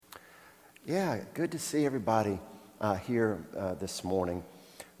Yeah, good to see everybody here this morning.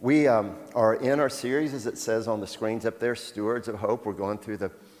 We are in our series, as it says on the screens up there, Stewards of Hope. We're going through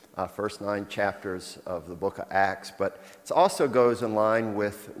the first 9 chapters of the book of Acts, but it also goes in line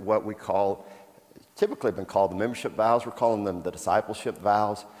with what we call, typically been called the membership vows. We're calling them the discipleship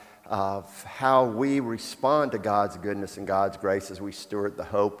vows, of how we respond to God's goodness and God's grace as we steward the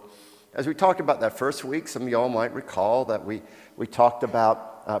hope. As we talked about that first week, some of y'all might recall that we talked about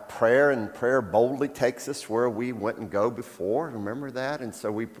prayer, and prayer boldly takes us where we wouldn't go before. Remember that? And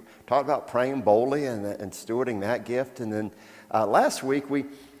so we talked about praying boldly and stewarding that gift. And then last week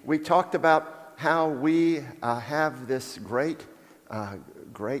we talked about how we have this great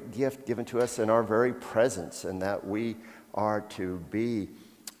gift given to us in our very presence, and that we are to be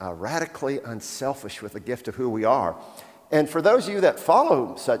radically unselfish with the gift of who we are. And for those of you that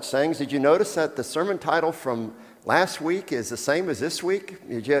follow such things, did you notice that the sermon title from last week is the same as this week?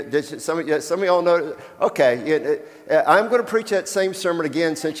 Did some of y'all know? Okay, I'm going to preach that same sermon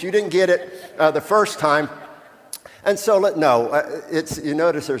again since you didn't get it the first time. And so, you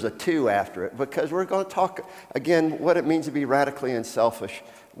notice there's a 2 after it, because we're going to talk again what it means to be radically unselfish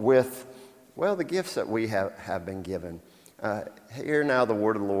with, well, the gifts that we have been given. Here now the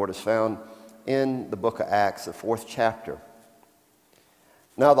word of the Lord is found in the book of Acts, the 4th chapter.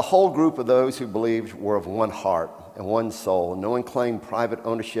 Now the whole group of those who believed were of one heart and one soul. No one claimed private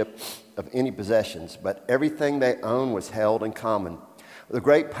ownership of any possessions, but everything they owned was held in common. With the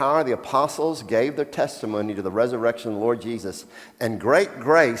great power, the apostles gave their testimony to the resurrection of the Lord Jesus, and great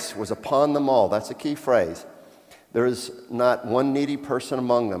grace was upon them all. That's a key phrase. There is not one needy person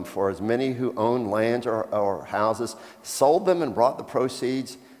among them, for as many who owned lands or houses sold them and brought the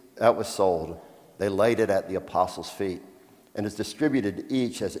proceeds that was sold. They laid it at the apostles' feet, and is distributed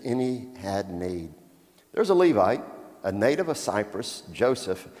each as any had need. There's a Levite, a native of Cyprus,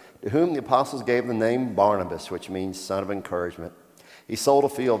 Joseph, to whom the apostles gave the name Barnabas, which means son of encouragement. He sold a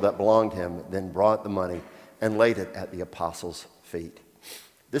field that belonged to him, then brought the money and laid it at the apostles' feet.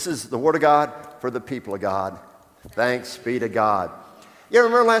 This is the word of God for the people of God. Thanks be to God. Yeah,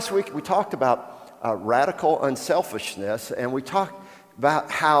 remember last week we talked about radical unselfishness, and we talked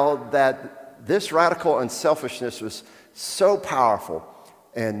about how that this radical unselfishness was so powerful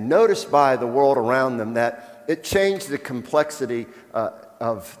and noticed by the world around them that it changed the complexity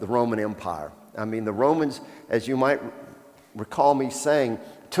of the Roman Empire. I mean, the Romans, as you might recall me saying,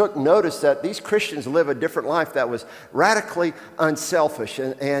 took notice that these Christians live a different life that was radically unselfish.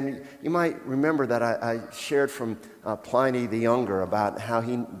 And you might remember that I shared from Pliny the Younger about how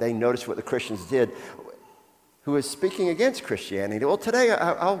they noticed what the Christians did, who was speaking against Christianity. Well, today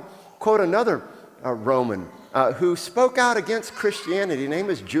I'll quote another Roman who spoke out against Christianity. His name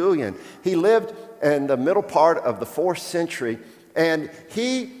is Julian. He lived in the middle part of the 4th century, and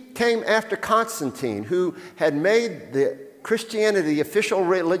he came after Constantine, who had made the Christianity the official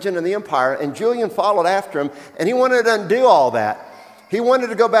religion in the empire, and Julian followed after him, and he wanted to undo all that. He wanted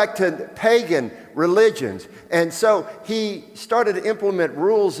to go back to pagan religions. And so he started to implement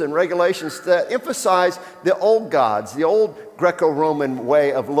rules and regulations that emphasize the old gods, the old Greco-Roman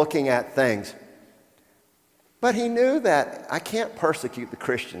way of looking at things. But he knew that I can't persecute the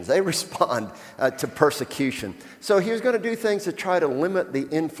Christians. They respond to persecution. So he was going to do things to try to limit the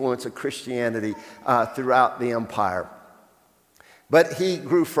influence of Christianity throughout the empire. But he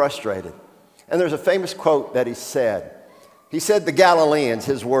grew frustrated. And there's a famous quote that he said. He said, the Galileans,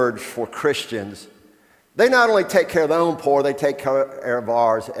 his words for Christians, they not only take care of their own poor, they take care of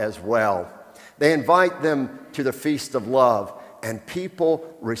ours as well. They invite them to the feast of love, and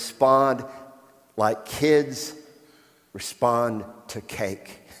people respond like kids respond to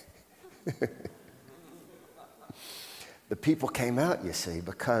cake. The people came out, you see,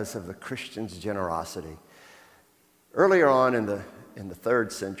 because of the Christians' generosity. Earlier on in the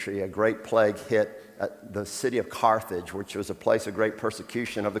 3rd century, a great plague hit the city of Carthage, which was a place of great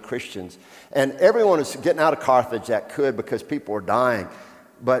persecution of the Christians. And everyone was getting out of Carthage that could, because people were dying.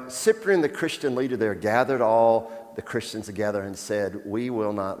 But Cyprian, the Christian leader there, gathered all the Christians together and said, we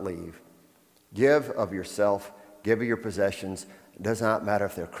will not leave. Give of yourself, give of your possessions. It does not matter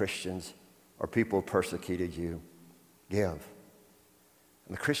if they're Christians or people who persecuted you. Give.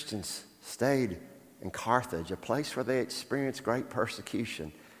 And the Christians stayed in Carthage, a place where they experienced great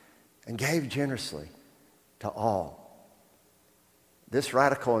persecution, and gave generously to all. This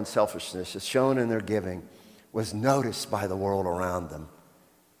radical unselfishness, as shown in their giving, was noticed by the world around them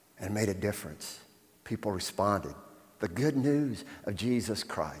and made a difference. People responded. The good news of Jesus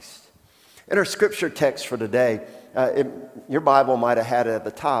Christ. In our scripture text for today, your Bible might have had it at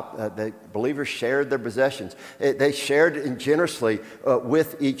the top. The believers shared their possessions. They shared generously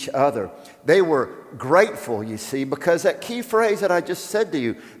with each other. They were grateful, you see, because that key phrase that I just said to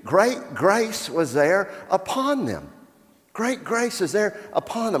you, great grace was there upon them. Great grace is there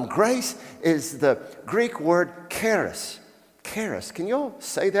upon them. Grace is the Greek word charis. Charis. Can you all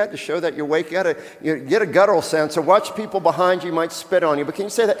say that to show that you're awake? You get a guttural sound, so watch people behind you might spit on you, but can you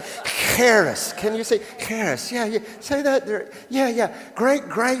say that? Charis. Can you say charis? Yeah, say that there. Yeah. Great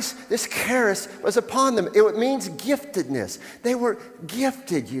grace, this charis was upon them. It means giftedness. They were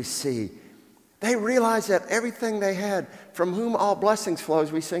gifted, you see. They realized that everything they had, from whom all blessings flow,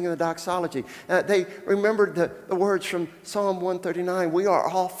 as we sing in the doxology. They remembered the words from Psalm 139. We are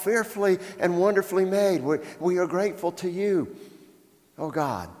all fearfully and wonderfully made. We are grateful to you, oh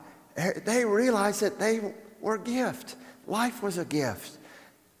God. They realized that they were a gift. Life was a gift.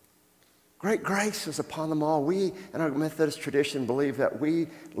 Great grace was upon them all. We, in our Methodist tradition, believe that we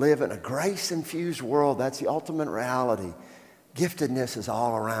live in a grace-infused world. That's the ultimate reality. Giftedness is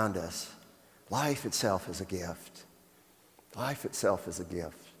all around us. Life itself is a gift. Life itself is a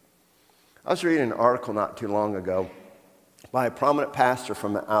gift. I was reading an article not too long ago by a prominent pastor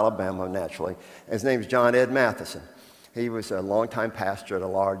from Alabama, naturally. His name is John Ed Matheson. He was a longtime pastor at a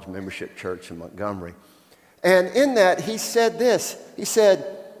large membership church in Montgomery. And in that, he said this. He said,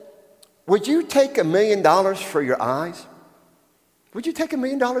 would you take $1 million for your eyes? Would you take $1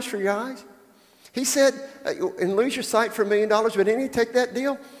 million for your eyes? He said, and lose your sight for $1 million, would any take that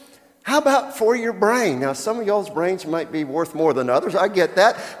deal? How about for your brain? Now, some of y'all's brains might be worth more than others. I get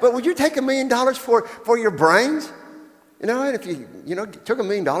that. But would you take $1 million for your brains? You know, and if you took $1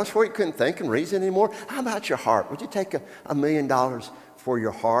 million for it, you couldn't think and reason anymore. How about your heart? Would you take $1 million for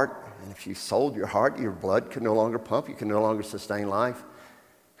your heart? And if you sold your heart, your blood could no longer pump. You could no longer sustain life.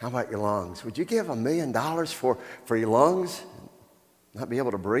 How about your lungs? Would you give $1 million for your lungs? Not be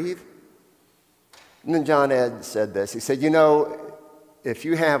able to breathe? And then John Ed said this. He said, if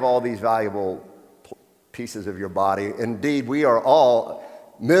you have all these valuable pieces of your body, indeed, we are all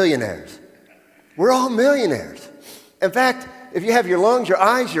millionaires. We're all millionaires. In fact, if you have your lungs, your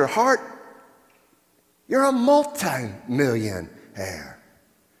eyes, your heart, you're a multi-millionaire.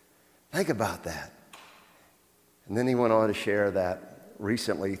 Think about that. And then he went on to share that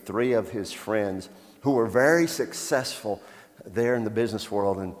recently 3 of his friends who were very successful there in the business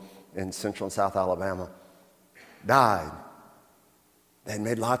world in Central and South Alabama died. They'd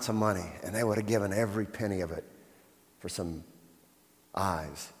made lots of money, and they would have given every penny of it for some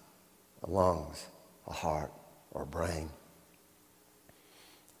eyes, lungs, a heart, or a brain.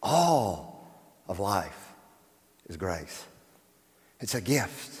 All of life is grace. It's a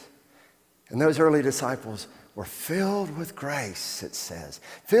gift. And those early disciples were filled with grace, it says.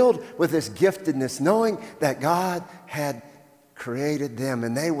 Filled with this giftedness, knowing that God had created them,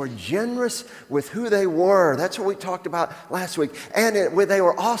 and they were generous with who they were. That's what we talked about last week. And they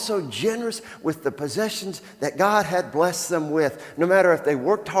were also generous with the possessions that God had blessed them with. No matter if they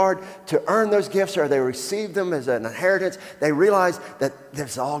worked hard to earn those gifts or they received them as an inheritance, they realized that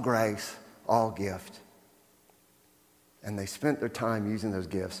there's all grace, all gift. And they spent their time using those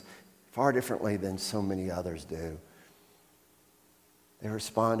gifts far differently than so many others do. They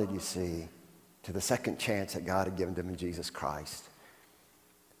responded, you see, to the second chance that God had given them in Jesus Christ.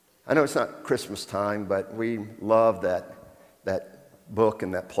 I know it's not Christmas time, but we love that book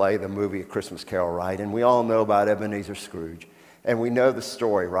and that play, the movie A Christmas Carol, right? And we all know about Ebenezer Scrooge. And we know the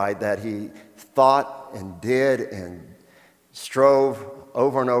story, right? That he thought and did and strove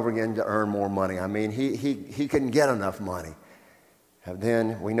over and over again to earn more money. I mean, he couldn't get enough money. And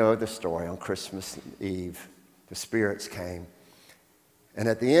then we know the story. On Christmas Eve, the spirits came. And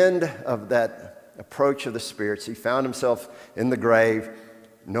at the end of that approach of the spirits, he found himself in the grave,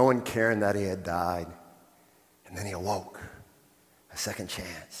 no one caring that he had died. And then he awoke, a second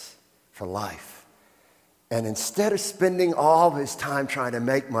chance for life. And instead of spending all of his time trying to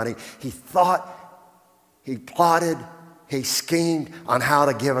make money, he thought, he plotted, he schemed on how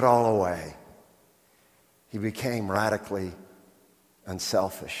to give it all away. He became radically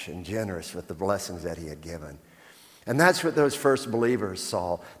unselfish and generous with the blessings that he had given. And that's what those first believers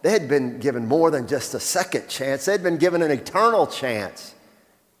saw. They had been given more than just a second chance. They'd been given an eternal chance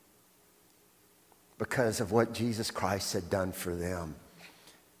because of what Jesus Christ had done for them,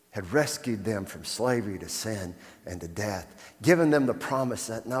 had rescued them from slavery to sin and to death, given them the promise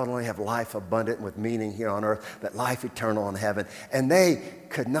that not only have life abundant with meaning here on earth, but life eternal in heaven. And they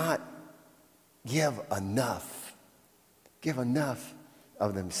could not give enough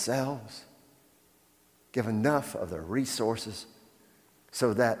of themselves, give enough of their resources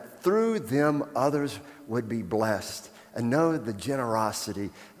so that through them others would be blessed and know the generosity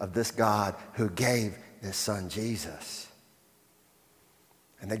of this God who gave his son Jesus.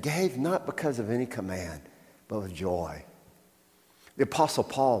 And they gave not because of any command, but with joy. The Apostle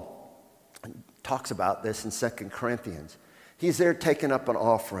Paul talks about this in 2 Corinthians. He's there taking up an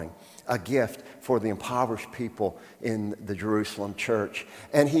offering, a gift for the impoverished people in the Jerusalem church.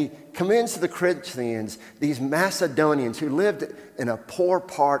 And he commends to the Corinthians these Macedonians who lived in a poor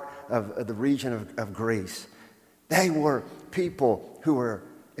part of the region of Greece. They were people who were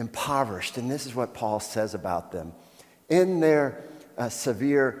impoverished. And this is what Paul says about them. In their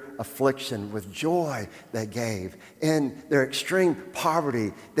severe affliction, with joy they gave. In their extreme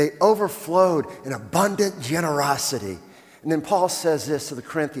poverty, they overflowed in abundant generosity. And then Paul says this to the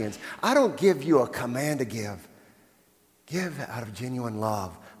Corinthians, I don't give you a command to give. Give out of genuine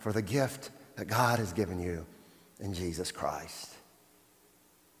love for the gift that God has given you in Jesus Christ.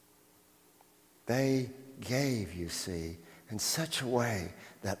 They gave, you see, in such a way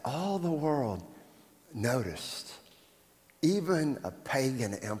that all the world noticed. Even a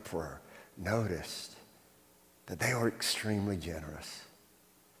pagan emperor noticed that they were extremely generous.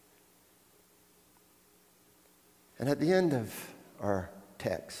 And at the end of our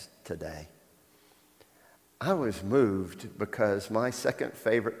text today, I was moved because my second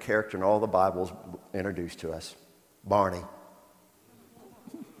favorite character in all the Bibles introduced to us, Barney.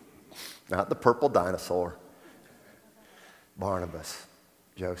 Not the purple dinosaur. Barnabas,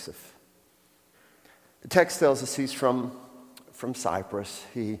 Joseph. The text tells us he's from Cyprus.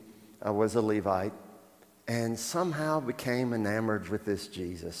 He was a Levite and somehow became enamored with this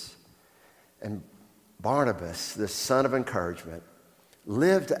Jesus. And Barnabas, this son of encouragement,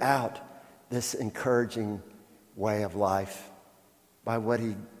 lived out this encouraging way of life by what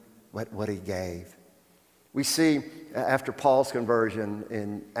he gave. We see after Paul's conversion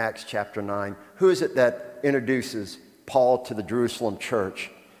in Acts chapter 9, who is it that introduces Paul to the Jerusalem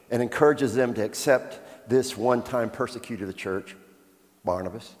church and encourages them to accept this one-time persecutor of the church?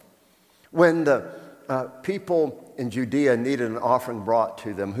 Barnabas. When the people in Judea needed an offering brought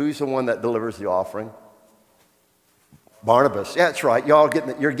to them, who's the one that delivers the offering? Barnabas. Yeah, that's right. You're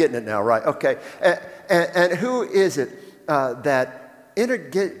getting it now, right? Okay. And who is it that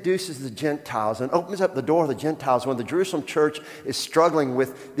introduces the Gentiles and opens up the door of the Gentiles when the Jerusalem church is struggling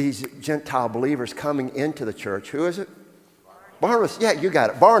with these Gentile believers coming into the church? Who is it? Barnabas. Yeah, you got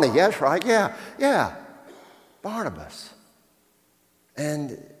it. Barney. Yes, right. Yeah. Barnabas.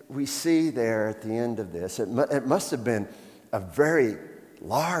 And we see there at the end of this, it must have been a very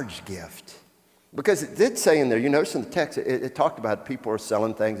large gift. Because it did say in there, you notice in the text, it talked about people are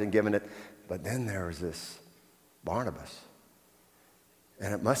selling things and giving it. But then there was this Barnabas.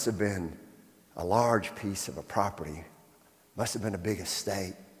 And it must have been a large piece of a property. Must have been a big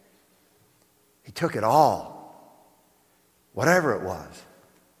estate. He took it all, whatever it was.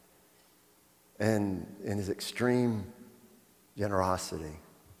 And in his extreme generosity,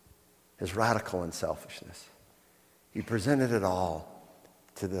 his radical unselfishness, he presented it all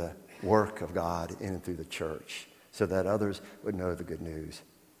to the work of God in and through the church so that others would know the good news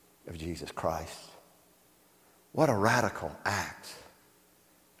of Jesus Christ. What a radical act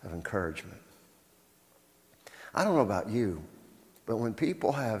of encouragement. I don't know about you, but when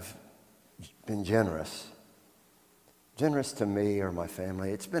people have been generous to me or my family,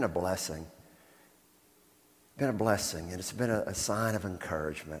 it's been a blessing. Been a blessing, and it's been a sign of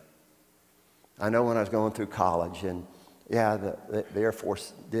encouragement. I know when I was going through college, and yeah, the Air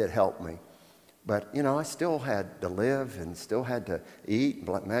Force did help me. But, I still had to live and still had to eat,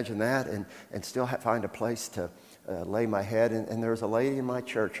 imagine that, and still find a place to lay my head. And there was a lady in my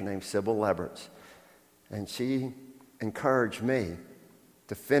church named Sybil Leberts, and she encouraged me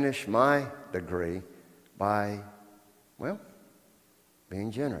to finish my degree by,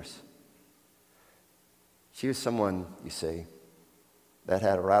 being generous. She was someone, you see, that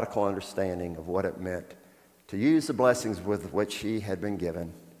had a radical understanding of what it meant to use the blessings with which she had been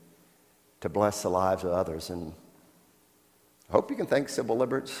given to bless the lives of others. And I hope you can thank Sybil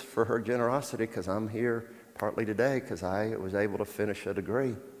Liberts for her generosity, because I'm here partly today because I was able to finish a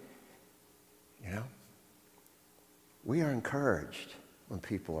degree. We are encouraged when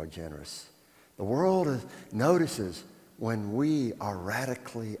people are generous. The world notices when we are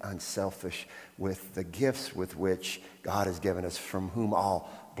radically unselfish with the gifts with which God has given us, from whom all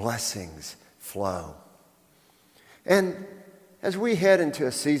blessings flow. And as we head into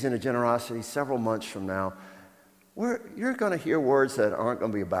a season of generosity several months from now, you're going to hear words that aren't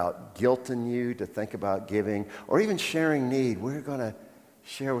going to be about guilting you to think about giving or even sharing need. We're going to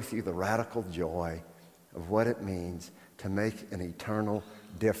share with you the radical joy of what it means to make an eternal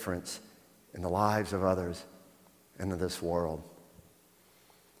difference in the lives of others and in this world.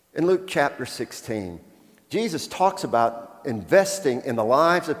 In Luke chapter 16, Jesus talks about investing in the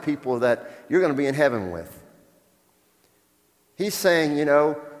lives of people that you're going to be in heaven with. He's saying,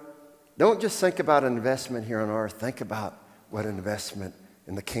 don't just think about an investment here on earth. Think about what an investment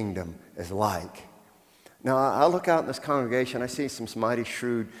in the kingdom is like. Now, I look out in this congregation, I see some mighty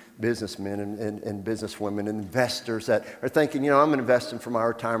shrewd businessmen and businesswomen and investors that are thinking, I'm investing for my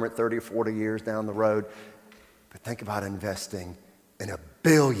retirement 30 or 40 years down the road. But think about investing in 1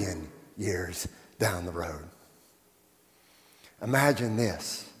 billion years down the road. Imagine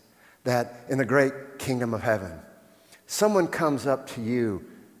this, that in the great kingdom of heaven, someone comes up to you,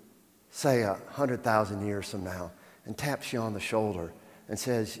 say 100,000 years from now, and taps you on the shoulder and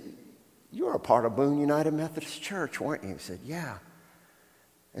says, you were a part of Boone United Methodist Church, weren't you? He said, yeah.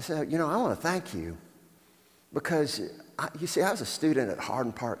 I said, I want to thank you because, I was a student at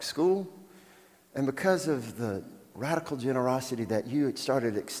Hardin Park School, and because of the radical generosity that you had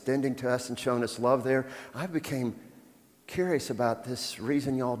started extending to us and showing us love there, I became curious about this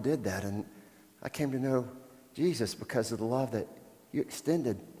reason y'all did that, and I came to know Jesus because of the love that you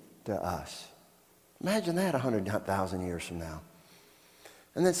extended to us. Imagine that 100,000 years from now.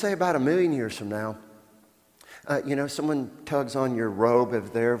 And then say about 1 million years from now, someone tugs on your robe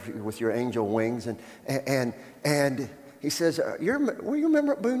of there with your angel wings, and he says, were you a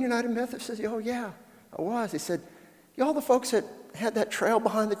member at Boone United Methodist? I said, oh, yeah, I was. He said, y'all the folks that had that trail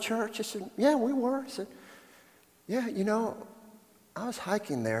behind the church? I said, yeah, we were. I said, yeah, I was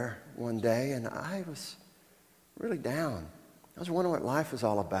hiking there one day, and I was really down. I was wondering what life was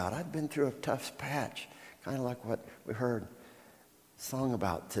all about. I'd been through a tough patch, kind of like what we heard sung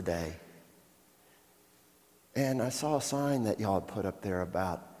about today. And I saw a sign that y'all had put up there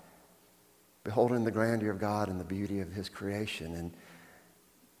about beholding the grandeur of God and the beauty of his creation. And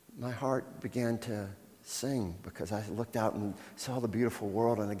my heart began to sing because I looked out and saw the beautiful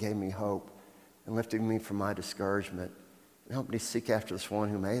world, and it gave me hope and lifted me from my discouragement and helped me seek after this one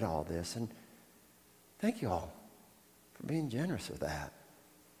who made all this. And thank you all for being generous with that.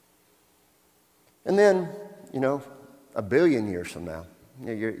 And then, 1 billion years from now,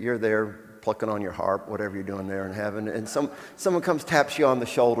 you're there plucking on your harp, whatever you're doing there in heaven, and someone comes, taps you on the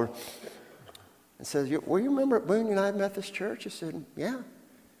shoulder and says, were you a member at Boone United Methodist Church? I said, yeah.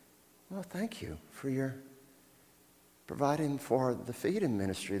 Well, thank you for your providing for the feeding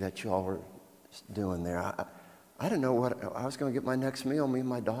ministry that you all were doing there. I didn't know what I was going to get my next meal. Me and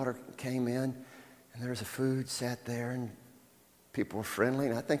my daughter came in, and there was a food sat there, and people were friendly,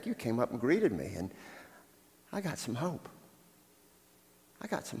 and I think you came up and greeted me, and I got some hope. I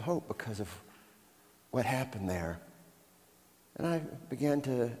got some hope because of what happened there. And I began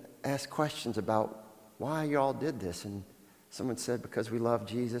to ask questions about why you all did this. And someone said, because we love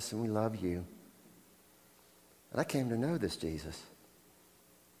Jesus and we love you. And I came to know this Jesus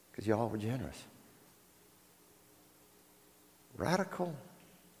because you all were generous. Radical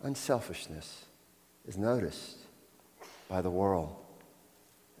unselfishness is noticed by the world.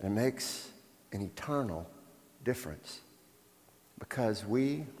 And it makes an eternal difference because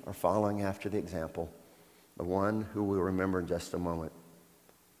we are following after the example of one who we'll remember in just a moment,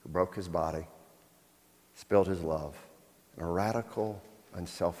 who broke his body, spilled his love in a radical,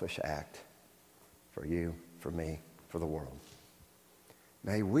 unselfish act for you, for me, for the world.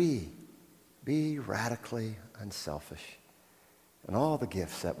 May we be radically unselfish in all the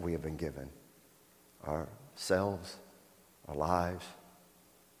gifts that we have been given, ourselves, our lives,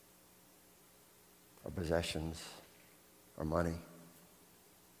 our possessions, our money,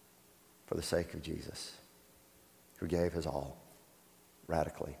 for the sake of Jesus, who gave his all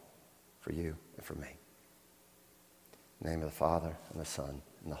radically for you and for me. In the name of the Father, and the Son,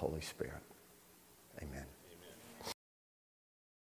 and the Holy Spirit. Amen.